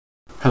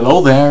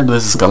Hello there,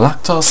 this is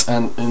GALAKTOS,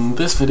 and in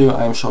this video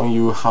I'm showing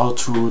you how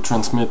to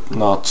transmit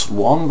not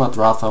 1 but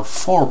rather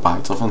 4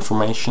 bytes of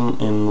information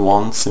in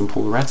one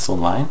simple redstone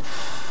line.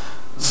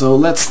 So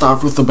let's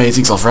start with the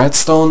basics of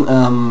redstone.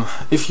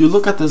 If you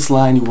look at this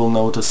line, you will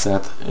notice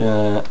that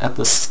at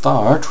the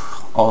start,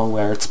 or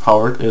where it's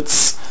powered,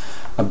 it's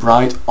a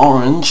bright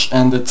orange,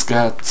 and it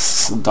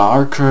gets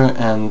darker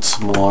and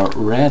more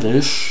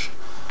reddish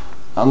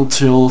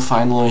until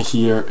finally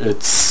here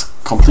it's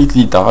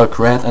completely dark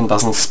red and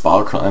doesn't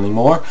sparkle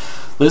anymore.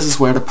 This is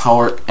where the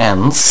power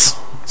ends.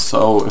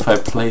 So if I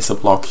place a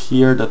block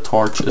here, the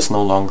torch is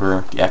no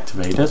longer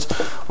deactivated,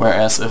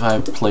 whereas if I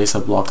place a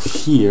block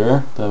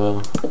here,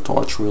 the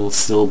torch will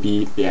still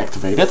be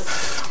deactivated.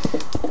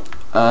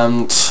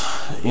 And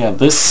yeah,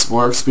 this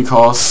works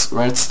because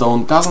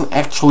redstone doesn't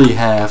actually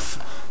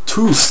have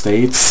two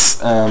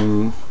states.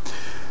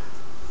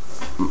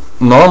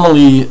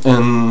 Normally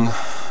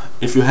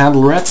if you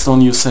handle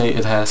redstone, you say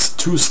it has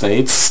two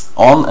states,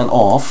 on and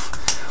off,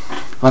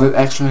 but it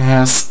actually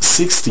has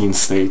 16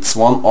 states,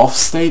 one off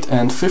state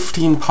and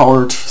 15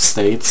 powered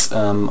states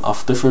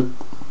of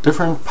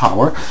different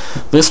power.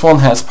 This one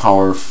has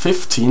power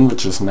 15,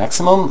 which is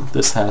maximum.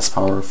 This has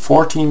power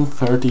 14,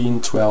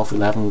 13, 12,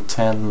 11,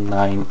 10,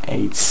 9,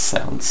 8,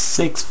 7,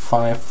 6,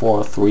 5,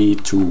 4, 3,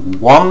 2,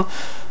 1,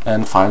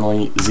 and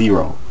finally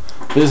 0.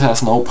 This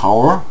has no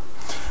power,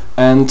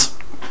 and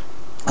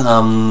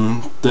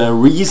the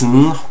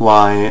reason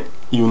why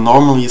you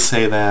normally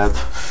say that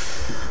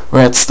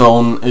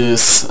redstone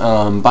is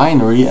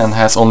binary and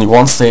has only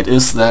one state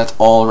is that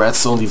all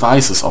redstone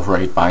devices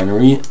operate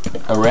binary.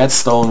 A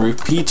redstone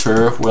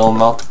repeater will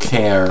not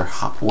care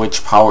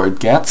which power it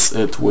gets.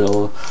 It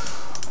will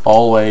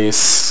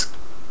always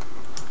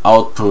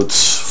output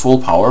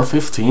full power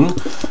 15,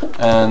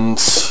 and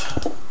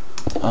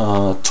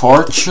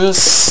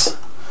torches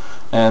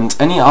and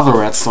any other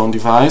redstone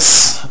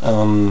device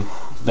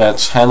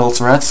that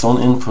handles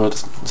redstone input,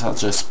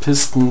 such as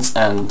pistons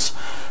and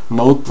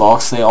node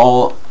blocks, they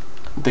all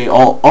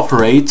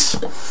operate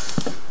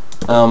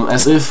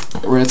as if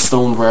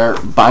redstone were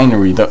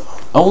binary. The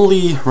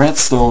only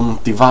redstone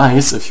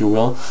device, if you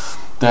will,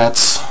 that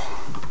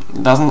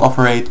doesn't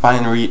operate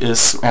binary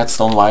is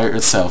redstone wire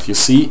itself. You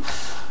see,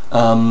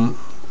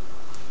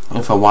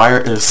 if a wire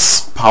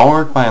is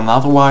powered by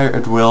another wire,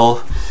 it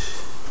will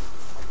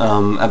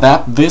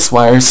adapt this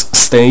wire's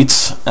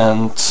state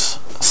and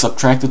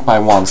subtract it by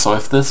 1. So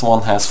if this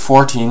one has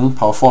 14,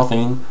 power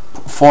 14,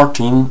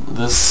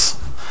 this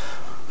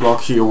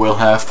block here will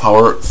have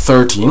power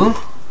 13.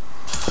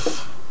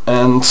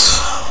 And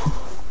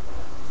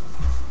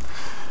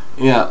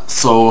yeah,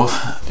 so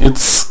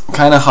it's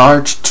kind of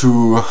hard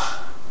to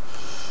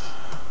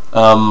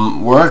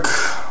work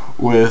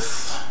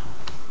with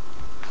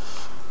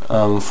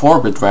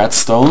 4-bit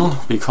redstone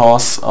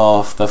because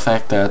of the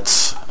fact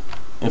that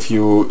if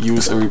you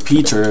use a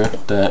repeater,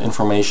 the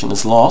information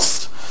is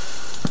lost.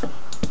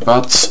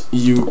 But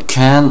you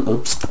can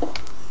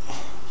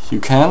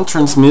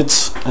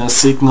transmit a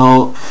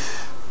signal.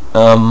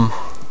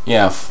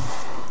 Yeah,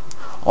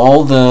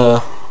 all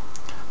the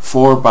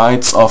 4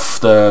 bytes of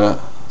the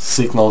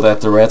signal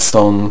that the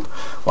redstone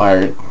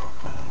wire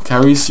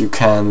carries, you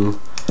can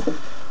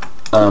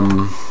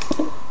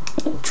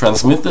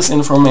transmit this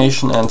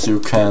information, and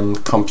you can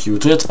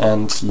compute it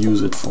and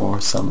use it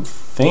for some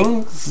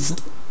things.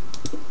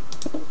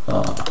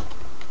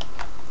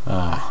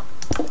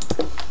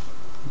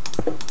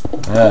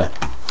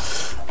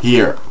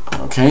 Here.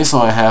 Okay, so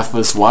I have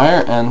this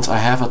wire and I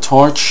have a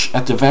torch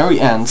at the very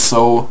end,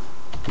 so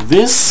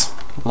this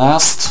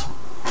last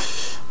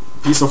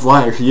piece of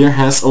wire here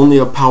has only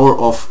a power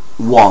of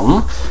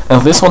 1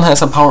 and this one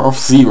has a power of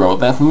 0.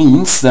 That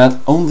means that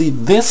only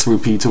this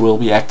repeater will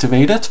be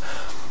activated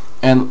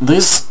and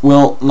this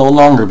will no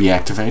longer be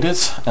activated,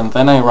 and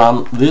then I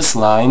run this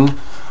line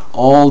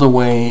all the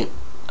way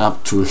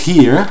up to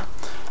here,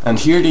 and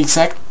here the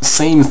exact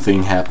same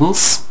thing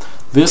happens.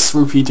 This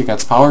repeater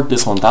gets powered,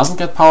 this one doesn't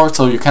get powered,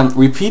 so you can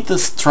repeat the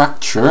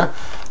structure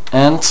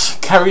and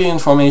carry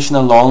information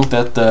along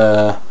that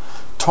the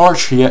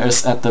torch here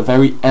is at the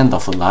very end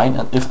of the line,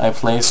 and if I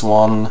place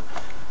one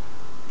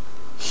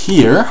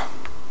here,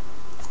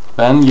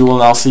 then you will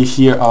now see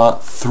here are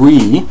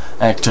 3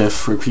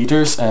 active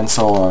repeaters, and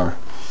so are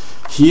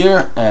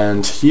here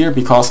and here,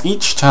 because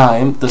each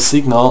time the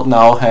signal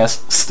now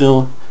has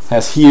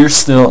here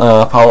still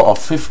a power of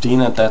 15,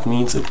 and that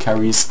means it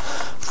carries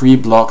 3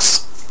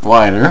 blocks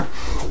wider.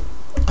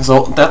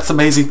 So that's the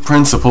basic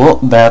principle,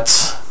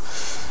 that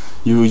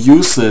you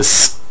use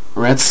this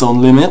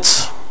redstone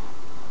limit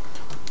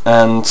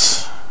and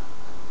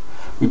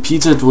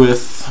repeat it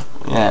with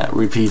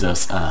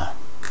repeaters.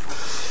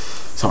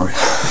 Sorry.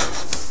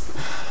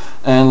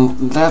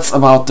 And that's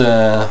about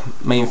the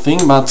main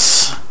thing, but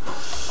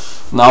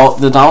now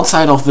the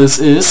downside of this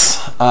is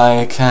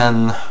I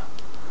can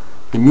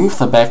remove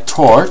the back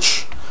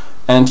torch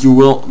and you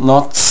will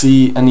not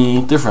see any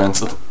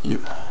difference.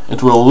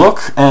 It will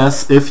look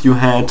as if you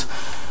had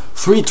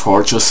 3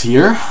 torches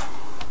here,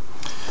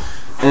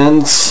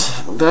 and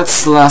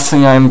that's the last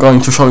thing I'm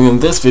going to show you in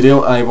this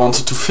video. I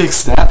wanted to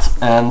fix that,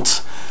 and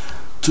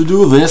to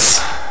do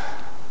this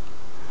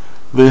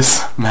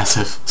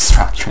massive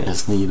structure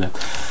is needed.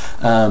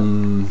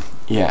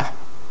 Yeah.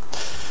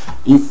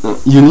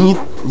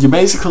 You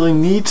basically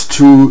need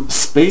to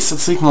space the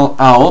signal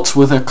out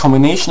with a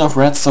combination of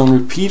redstone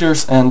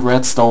repeaters and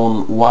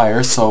redstone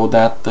wires so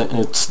that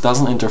it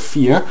doesn't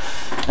interfere.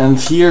 And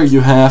here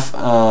you have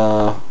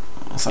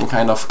some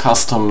kind of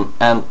custom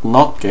AND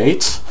NOT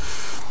gate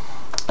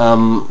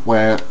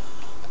where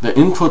the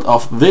input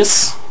of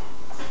this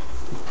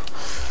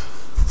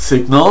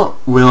signal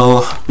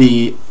will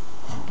be,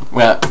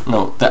 well,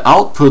 no, the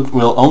output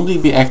will only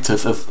be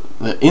active if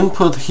the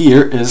input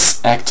here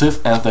is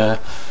active and the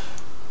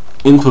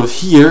input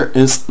here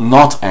is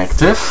not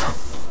active.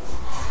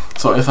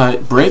 So if I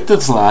break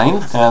this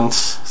line and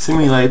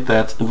simulate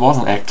that it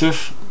wasn't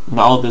active,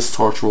 now this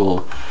torch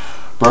will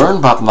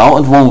burn, but now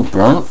it won't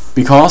burn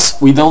because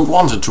we don't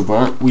want it to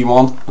burn. We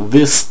want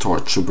this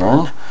torch to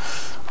burn,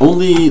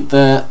 only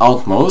the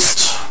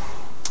outmost.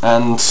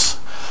 And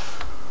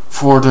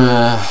for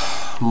the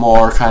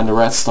more kind of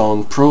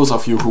redstone pros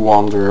of you who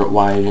wonder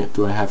why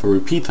do I have a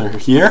repeater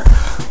here,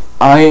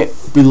 I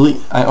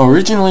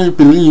originally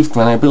believed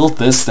when I built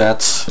this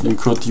that you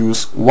could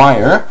use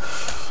wire,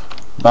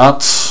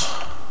 but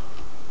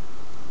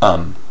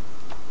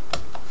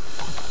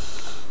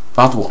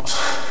what?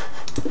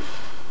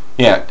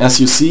 Yeah,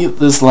 as you see,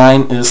 this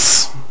line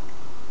is,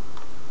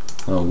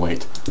 oh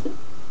wait,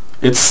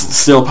 it's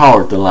still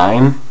powered, the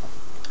line.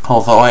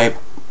 Although I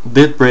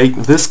did break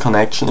this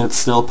connection, it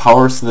still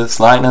powers this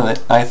line, and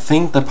I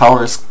think the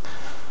power is,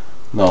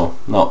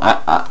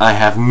 I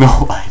have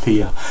no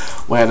idea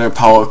where the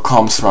power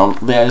comes from.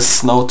 There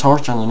is no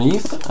torch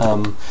underneath.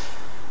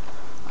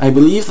 I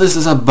believe this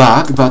is a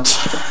bug, but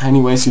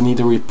anyways, you need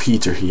a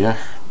repeater here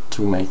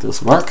to make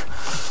this work.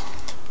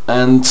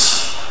 And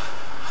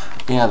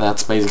yeah,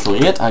 that's basically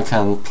it. I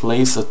can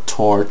place a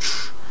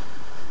torch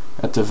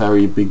at the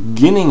very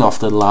beginning of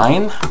the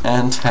line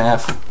and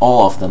have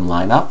all of them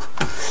line up.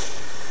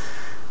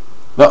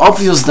 The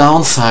obvious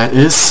downside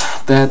is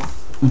that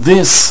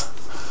this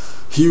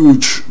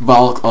huge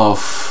bulk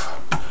of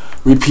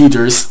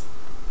repeaters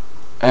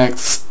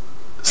acts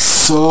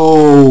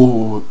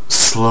so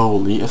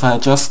slowly. If I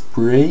just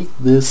break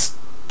this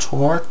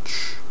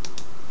torch,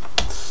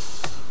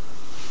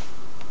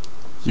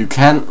 you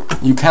can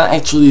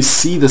actually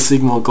see the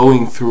signal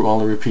going through all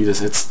the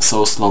repeaters. It's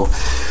so slow.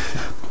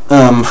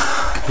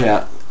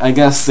 Yeah, I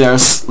guess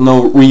there's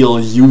no real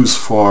use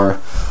for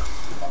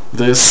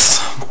this,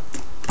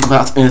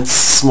 but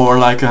it's more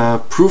like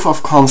a proof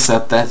of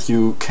concept that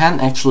you can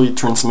actually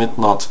transmit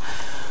not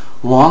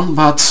 1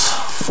 but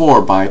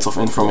 4 bytes of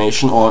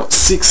information, or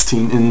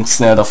 16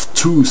 instead of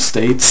 2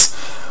 states,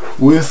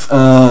 with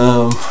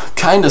a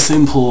kinda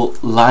simple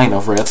line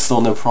of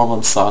redstone. The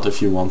problem starts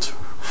if you want to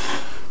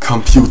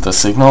compute the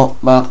signal,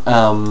 but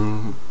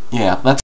yeah, that's